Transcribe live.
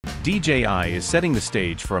DJI is setting the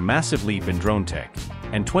stage for a massive leap in drone tech,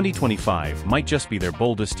 and 2025 might just be their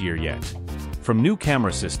boldest year yet. From new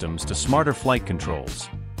camera systems to smarter flight controls,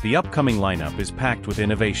 the upcoming lineup is packed with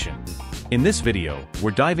innovation. In this video,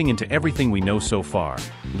 we're diving into everything we know so far: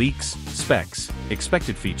 leaks, specs,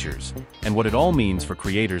 expected features, and what it all means for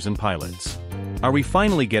creators and pilots. Are we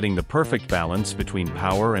finally getting the perfect balance between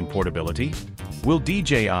power and portability? Will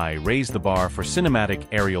DJI raise the bar for cinematic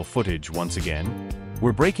aerial footage once again?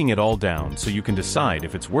 We're breaking it all down so you can decide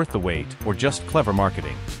if it's worth the wait or just clever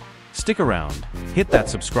marketing. Stick around, hit that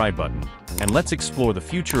subscribe button, and let's explore the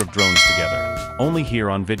future of drones together, only here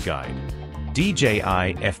on VidGuide.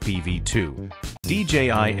 DJI FPV-2.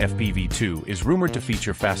 DJI FPV-2 is rumored to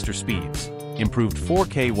feature faster speeds, improved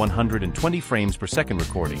 4K 120 frames per second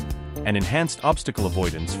recording, and enhanced obstacle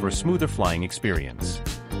avoidance for a smoother flying experience.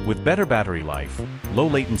 With better battery life, low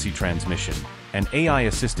latency transmission, and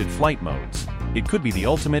AI-assisted flight modes, it could be the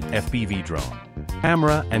ultimate FPV drone.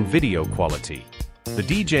 Camera and video quality. The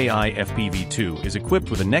DJI FPV-2 is equipped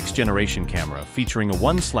with a next-generation camera featuring a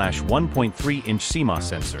 1/1.3-inch CMOS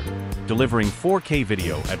sensor, delivering 4K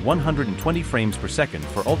video at 120 frames per second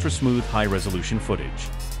for ultra-smooth high-resolution footage.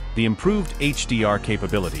 The improved HDR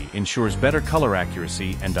capability ensures better color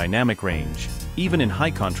accuracy and dynamic range, even in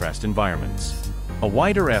high-contrast environments. A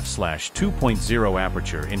wider f/2.0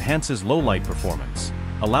 aperture enhances low-light performance,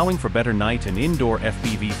 allowing for better night and indoor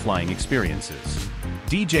FPV flying experiences.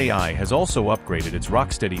 DJI has also upgraded its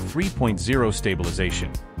rock-steady 3.0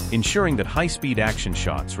 stabilization, ensuring that high-speed action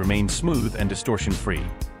shots remain smooth and distortion-free.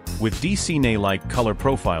 With DCNA-like color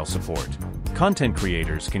profile support, content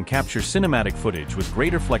creators can capture cinematic footage with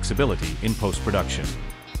greater flexibility in post-production.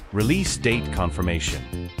 Release date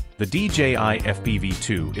confirmation. The DJI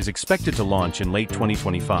FPV-2 is expected to launch in late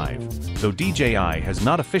 2025, though DJI has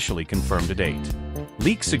not officially confirmed a date.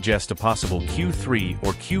 Leaks suggest a possible Q3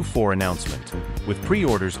 or Q4 announcement, with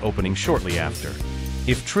pre-orders opening shortly after.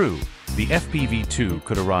 If true, the FPV-2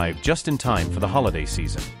 could arrive just in time for the holiday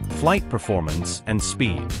season. Flight performance and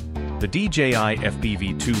speed. The DJI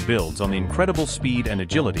FPV-2 builds on the incredible speed and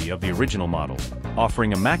agility of the original model,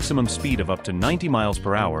 offering a maximum speed of up to 90 miles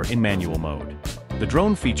per hour in manual mode. The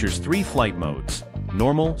drone features 3 flight modes: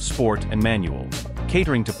 normal, sport, and manual,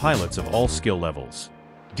 catering to pilots of all skill levels.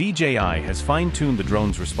 DJI has fine-tuned the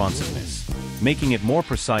drone's responsiveness, making it more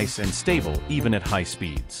precise and stable even at high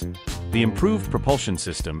speeds. The improved propulsion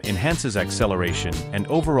system enhances acceleration and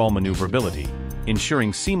overall maneuverability,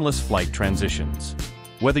 ensuring seamless flight transitions.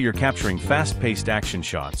 Whether you're capturing fast-paced action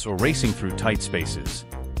shots or racing through tight spaces,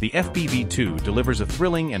 the FPV-2 delivers a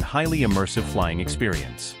thrilling and highly immersive flying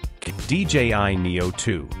experience. DJI Neo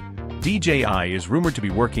 2. DJI is rumored to be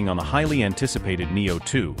working on the highly anticipated Neo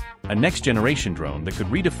 2, a next-generation drone that could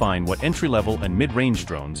redefine what entry-level and mid-range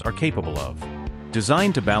drones are capable of.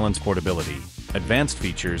 Designed to balance portability, advanced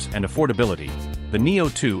features, and affordability, the Neo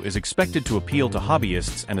 2 is expected to appeal to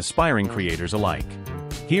hobbyists and aspiring creators alike.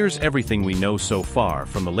 Here's everything we know so far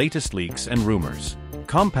from the latest leaks and rumors.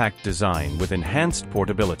 Compact design with enhanced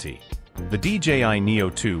portability. The DJI Neo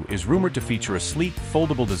 2 is rumored to feature a sleek,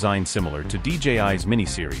 foldable design similar to DJI's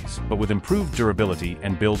mini-series, but with improved durability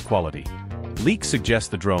and build quality. Leaks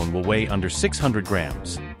suggest the drone will weigh under 600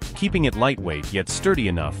 grams, keeping it lightweight yet sturdy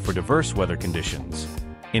enough for diverse weather conditions.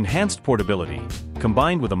 Enhanced portability,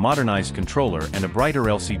 combined with a modernized controller and a brighter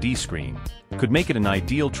LCD screen, could make it an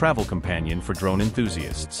ideal travel companion for drone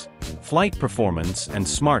enthusiasts. Flight performance and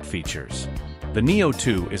smart features. The Neo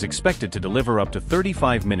 2 is expected to deliver up to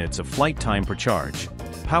 35 minutes of flight time per charge,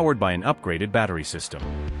 powered by an upgraded battery system.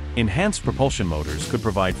 Enhanced propulsion motors could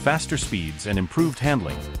provide faster speeds and improved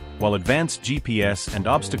handling, while advanced GPS and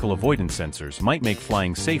obstacle avoidance sensors might make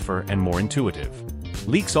flying safer and more intuitive.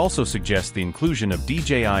 Leaks also suggest the inclusion of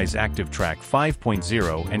DJI's Active Track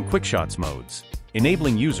 5.0 and QuickShots modes,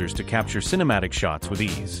 enabling users to capture cinematic shots with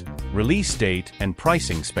ease. Release date and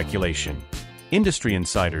pricing speculation. Industry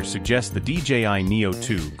insiders suggest the DJI Neo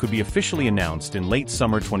 2 could be officially announced in late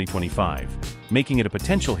summer 2025, making it a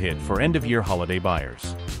potential hit for end-of-year holiday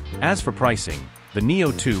buyers. As for pricing, the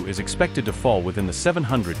Neo 2 is expected to fall within the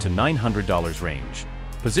 $700 to $900 range,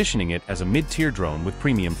 positioning it as a mid-tier drone with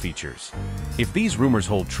premium features. If these rumors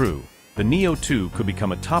hold true, the Neo 2 could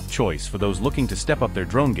become a top choice for those looking to step up their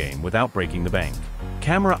drone game without breaking the bank.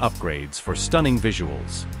 Camera upgrades for stunning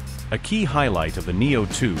visuals. A key highlight of the Neo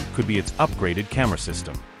 2 could be its upgraded camera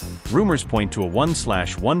system. Rumors point to a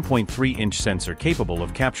 1/1.3-inch sensor capable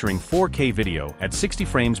of capturing 4K video at 60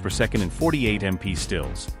 frames per second and 48 MP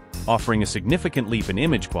stills, offering a significant leap in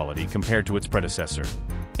image quality compared to its predecessor.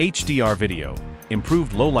 HDR video,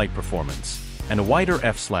 improved low-light performance, and a wider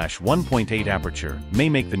f/1.8 aperture may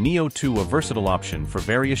make the Neo 2 a versatile option for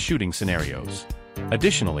various shooting scenarios.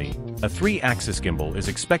 Additionally, a 3-axis gimbal is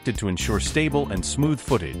expected to ensure stable and smooth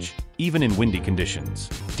footage, even in windy conditions.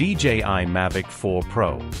 DJI Mavic 4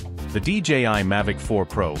 Pro. The DJI Mavic 4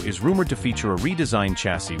 Pro is rumored to feature a redesigned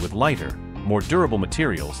chassis with lighter, more durable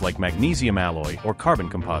materials like magnesium alloy or carbon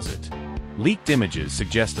composite. Leaked images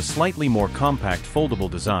suggest a slightly more compact foldable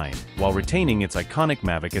design, while retaining its iconic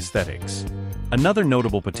Mavic aesthetics. Another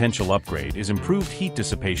notable potential upgrade is improved heat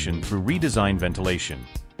dissipation through redesigned ventilation,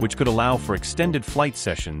 which could allow for extended flight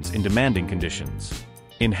sessions in demanding conditions.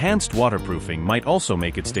 Enhanced waterproofing might also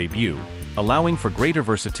make its debut, allowing for greater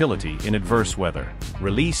versatility in adverse weather.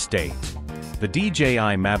 Release date. The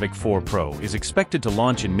DJI Mavic 4 Pro is expected to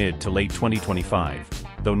launch in mid to late 2025,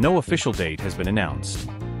 though no official date has been announced.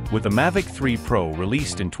 With the Mavic 3 Pro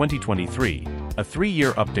released in 2023, a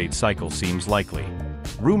 3-year update cycle seems likely.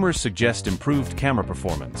 Rumors suggest improved camera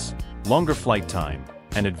performance, longer flight time,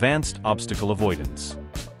 and advanced obstacle avoidance.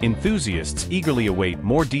 Enthusiasts eagerly await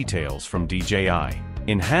more details from DJI.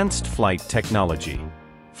 Enhanced flight technology.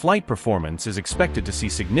 Flight performance is expected to see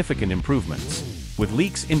significant improvements, with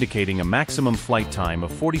leaks indicating a maximum flight time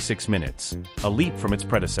of 46 minutes, a leap from its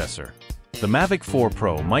predecessor. The Mavic 4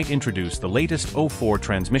 Pro might introduce the latest O4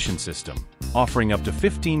 transmission system, offering up to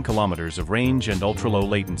 15 kilometers of range and ultra-low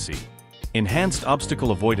latency. Enhanced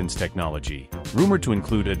obstacle avoidance technology, rumored to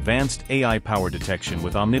include advanced AI power detection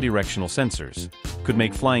with omnidirectional sensors, could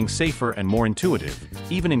make flying safer and more intuitive,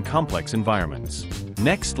 even in complex environments.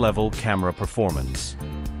 Next-level camera performance.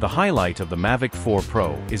 The highlight of the Mavic 4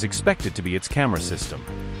 Pro is expected to be its camera system.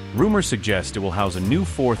 Rumors suggest it will house a new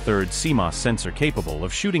 4/3 CMOS sensor capable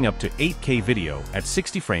of shooting up to 8K video at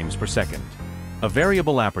 60 frames per second. A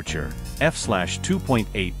variable aperture,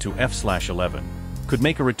 f/2.8 to f/11, could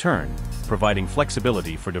make a return, providing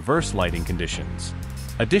flexibility for diverse lighting conditions.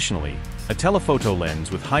 Additionally, a telephoto lens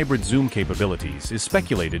with hybrid zoom capabilities is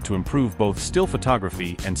speculated to improve both still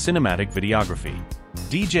photography and cinematic videography.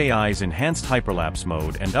 DJI's enhanced hyperlapse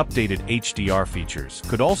mode and updated HDR features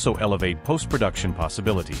could also elevate post-production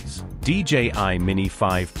possibilities. DJI Mini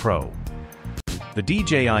 5 Pro. The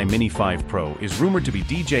DJI Mini 5 Pro is rumored to be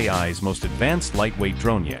DJI's most advanced lightweight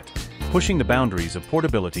drone yet, pushing the boundaries of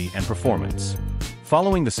portability and performance.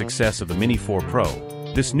 Following the success of the Mini 4 Pro,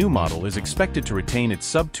 this new model is expected to retain its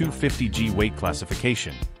sub-250g weight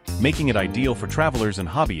classification, making it ideal for travelers and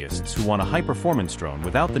hobbyists who want a high-performance drone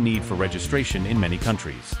without the need for registration in many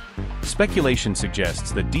countries. Speculation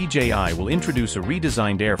suggests that DJI will introduce a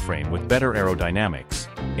redesigned airframe with better aerodynamics,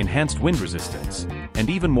 enhanced wind resistance, and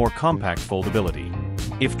even more compact foldability.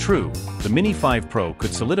 If true, the Mini 5 Pro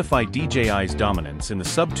could solidify DJI's dominance in the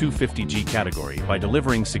sub-250g category by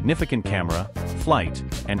delivering significant camera, flight,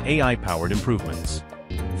 and AI-powered improvements.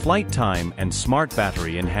 Flight time and smart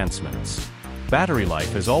battery enhancements. Battery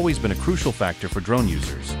life has always been a crucial factor for drone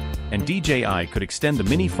users, and DJI could extend the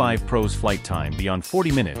Mini 5 Pro's flight time beyond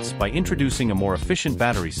 40 minutes by introducing a more efficient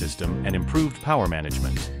battery system and improved power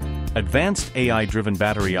management. Advanced AI-driven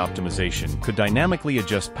battery optimization could dynamically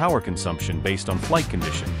adjust power consumption based on flight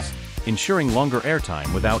conditions, ensuring longer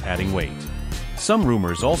airtime without adding weight. Some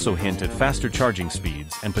rumors also hint at faster charging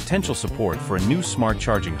speeds and potential support for a new smart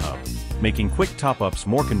charging hub, making quick top-ups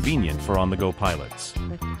more convenient for on-the-go pilots.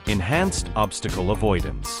 Enhanced obstacle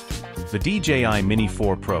avoidance. The DJI Mini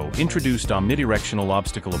 4 Pro introduced omnidirectional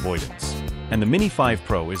obstacle avoidance, and the Mini 5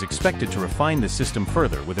 Pro is expected to refine the system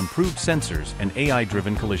further with improved sensors and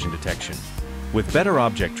AI-driven collision detection. With better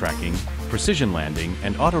object tracking, precision landing,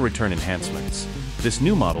 and auto-return enhancements, this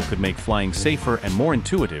new model could make flying safer and more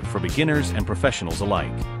intuitive for beginners and professionals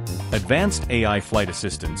alike. Advanced AI flight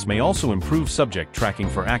assistance may also improve subject tracking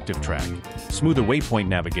for active track, smoother waypoint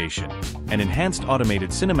navigation, and enhanced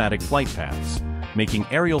automated cinematic flight paths, making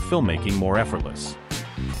aerial filmmaking more effortless.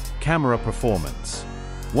 Camera performance.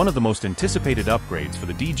 One of the most anticipated upgrades for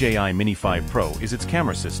the DJI Mini 5 Pro is its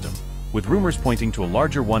camera system, with rumors pointing to a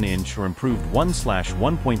larger 1-inch or improved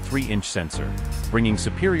 1/1.3-inch sensor, bringing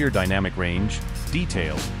superior dynamic range,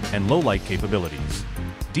 detail, and low-light capabilities.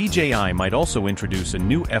 DJI might also introduce a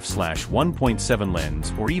new f/1.7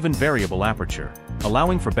 lens or even variable aperture,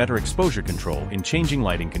 allowing for better exposure control in changing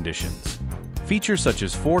lighting conditions. Features such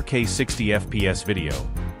as 4K 60 FPS video,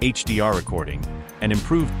 HDR recording, and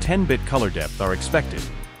improved 10-bit color depth are expected,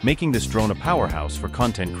 making this drone a powerhouse for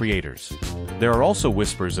content creators. There are also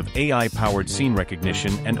whispers of AI-powered scene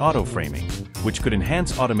recognition and auto-framing, which could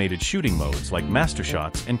enhance automated shooting modes like master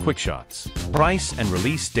shots and quick shots. Price and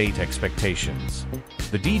release date expectations.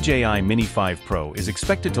 The DJI Mini 5 Pro is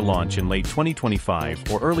expected to launch in late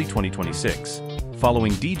 2025 or early 2026,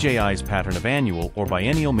 following DJI's pattern of annual or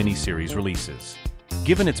biennial mini-series releases.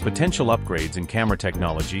 Given its potential upgrades in camera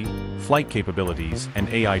technology, flight capabilities, and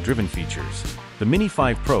AI-driven features, the Mini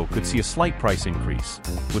 5 Pro could see a slight price increase,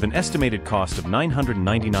 with an estimated cost of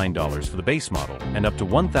 $999 for the base model and up to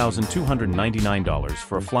 $1,299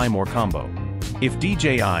 for a Fly More combo. If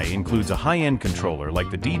DJI includes a high-end controller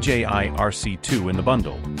like the DJI RC2 in the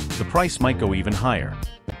bundle, the price might go even higher.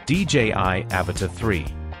 DJI Avata 3.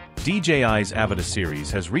 DJI's Avata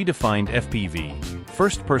series has redefined FPV,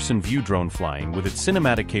 first-person view drone flying with its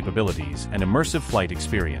cinematic capabilities and immersive flight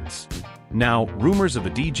experience. Now, rumors of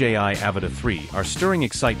the DJI Avata 3 are stirring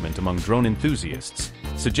excitement among drone enthusiasts,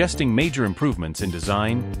 suggesting major improvements in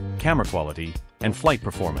design, camera quality, and flight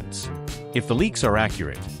performance. If the leaks are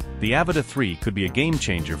accurate, the Avata 3 could be a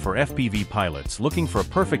game-changer for FPV pilots looking for a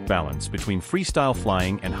perfect balance between freestyle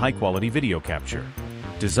flying and high-quality video capture.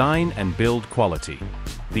 Design and build quality.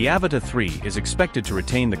 The Avata 3 is expected to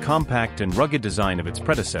retain the compact and rugged design of its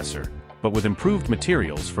predecessor, but with improved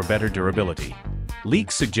materials for better durability.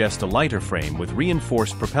 Leaks suggest a lighter frame with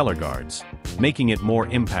reinforced propeller guards, making it more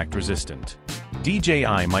impact-resistant.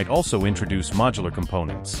 DJI might also introduce modular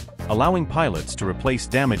components, allowing pilots to replace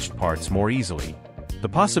damaged parts more easily. The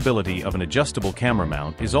possibility of an adjustable camera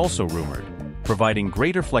mount is also rumored, providing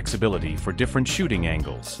greater flexibility for different shooting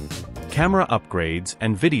angles. Camera upgrades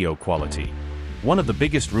and video quality. One of the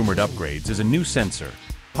biggest rumored upgrades is a new sensor,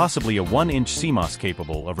 possibly a 1-inch CMOS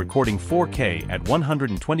capable of recording 4K at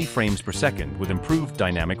 120 frames per second with improved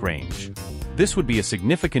dynamic range. This would be a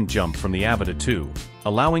significant jump from the Avata 2,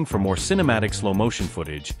 allowing for more cinematic slow-motion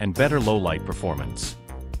footage and better low-light performance.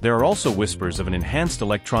 There are also whispers of an enhanced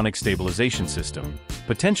electronic stabilization system,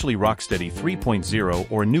 potentially Rocksteady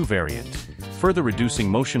 3.0 or a new variant, further reducing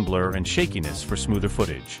motion blur and shakiness for smoother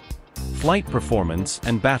footage. Flight performance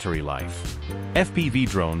and battery life. FPV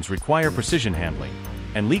drones require precision handling,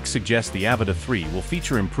 and leaks suggest the Avata 3 will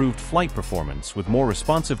feature improved flight performance with more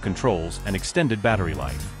responsive controls and extended battery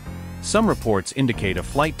life. Some reports indicate a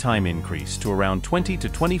flight time increase to around 20 to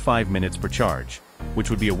 25 minutes per charge, which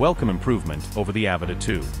would be a welcome improvement over the Avata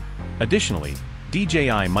 2. Additionally,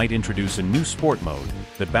 DJI might introduce a new sport mode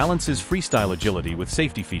that balances freestyle agility with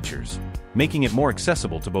safety features, making it more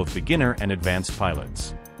accessible to both beginner and advanced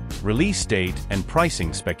pilots. Release date and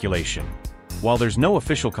pricing speculation. While there's no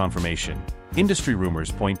official confirmation, industry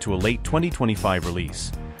rumors point to a late 2025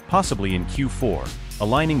 release, possibly in Q4,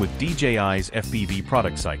 aligning with DJI's FPV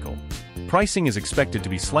product cycle. Pricing is expected to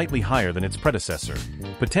be slightly higher than its predecessor,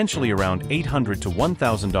 potentially around $800 to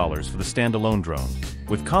 $1,000 for the standalone drone,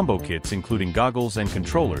 with combo kits including goggles and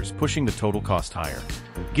controllers pushing the total cost higher.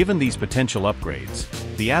 Given these potential upgrades,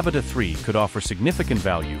 the Avata 3 could offer significant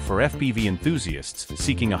value for FPV enthusiasts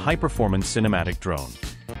seeking a high-performance cinematic drone.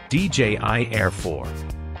 DJI Air 4.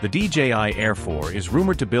 The DJI Air 4 is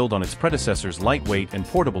rumored to build on its predecessor's lightweight and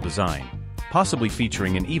portable design, possibly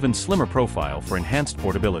featuring an even slimmer profile for enhanced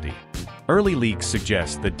portability. Early leaks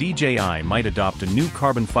suggest that DJI might adopt a new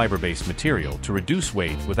carbon fiber-based material to reduce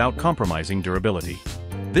weight without compromising durability.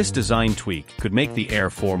 This design tweak could make the Air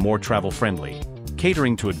 4 more travel-friendly,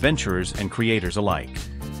 catering to adventurers and creators alike.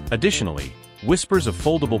 Additionally, whispers of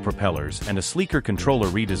foldable propellers and a sleeker controller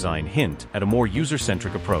redesign hint at a more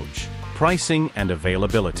user-centric approach. Pricing and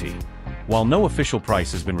availability. While no official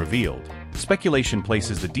price has been revealed, speculation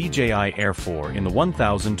places the DJI Air 4 in the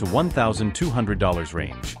 $1,000 to $1,200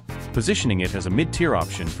 range, positioning it as a mid-tier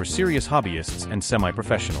option for serious hobbyists and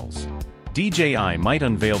semi-professionals. DJI might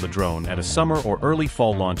unveil the drone at a summer or early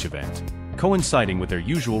fall launch event, coinciding with their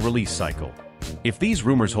usual release cycle. If these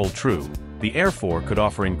rumors hold true, the Air 4 could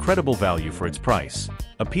offer incredible value for its price,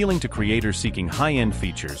 appealing to creators seeking high-end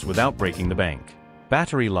features without breaking the bank.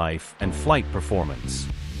 Battery life and flight performance.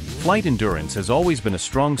 Flight endurance has always been a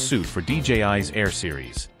strong suit for DJI's Air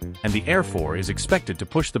series, and the Air 4 is expected to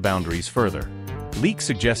push the boundaries further. Leaks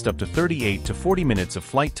suggest up to 38 to 40 minutes of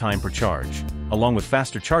flight time per charge, along with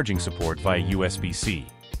faster charging support via USB-C.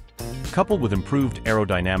 Coupled with improved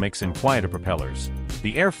aerodynamics and quieter propellers,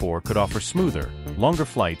 the Air 4 could offer smoother, longer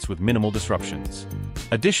flights with minimal disruptions.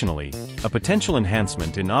 Additionally, a potential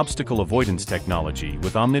enhancement in obstacle avoidance technology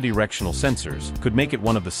with omnidirectional sensors could make it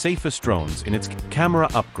one of the safest drones in its camera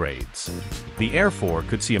upgrades. The Air 4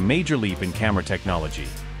 could see a major leap in camera technology,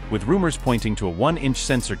 with rumors pointing to a 1-inch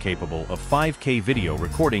sensor capable of 5K video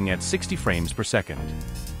recording at 60 frames per second.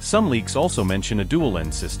 Some leaks also mention a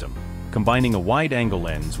dual-lens system, combining a wide-angle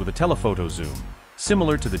lens with a telephoto zoom,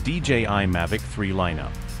 similar to the DJI Mavic 3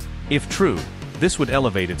 lineup. If true, this would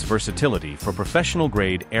elevate its versatility for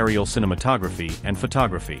professional-grade aerial cinematography and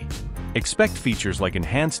photography. Expect features like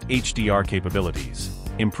enhanced HDR capabilities,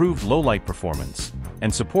 improved low-light performance,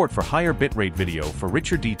 and support for higher bitrate video for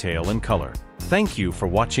richer detail and color. Thank you for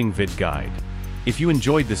watching VidGuide. If you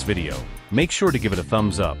enjoyed this video, make sure to give it a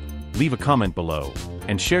thumbs up, leave a comment below,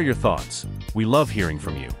 and share your thoughts. We love hearing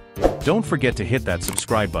from you. Don't forget to hit that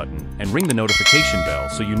subscribe button and ring the notification bell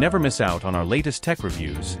so you never miss out on our latest tech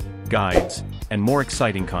reviews, guides, and more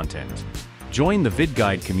exciting content. Join the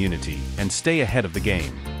VidGuide community and stay ahead of the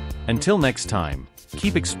game. Until next time,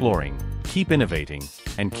 keep exploring, keep innovating,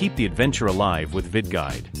 and keep the adventure alive with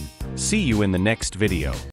VidGuide. See you in the next video.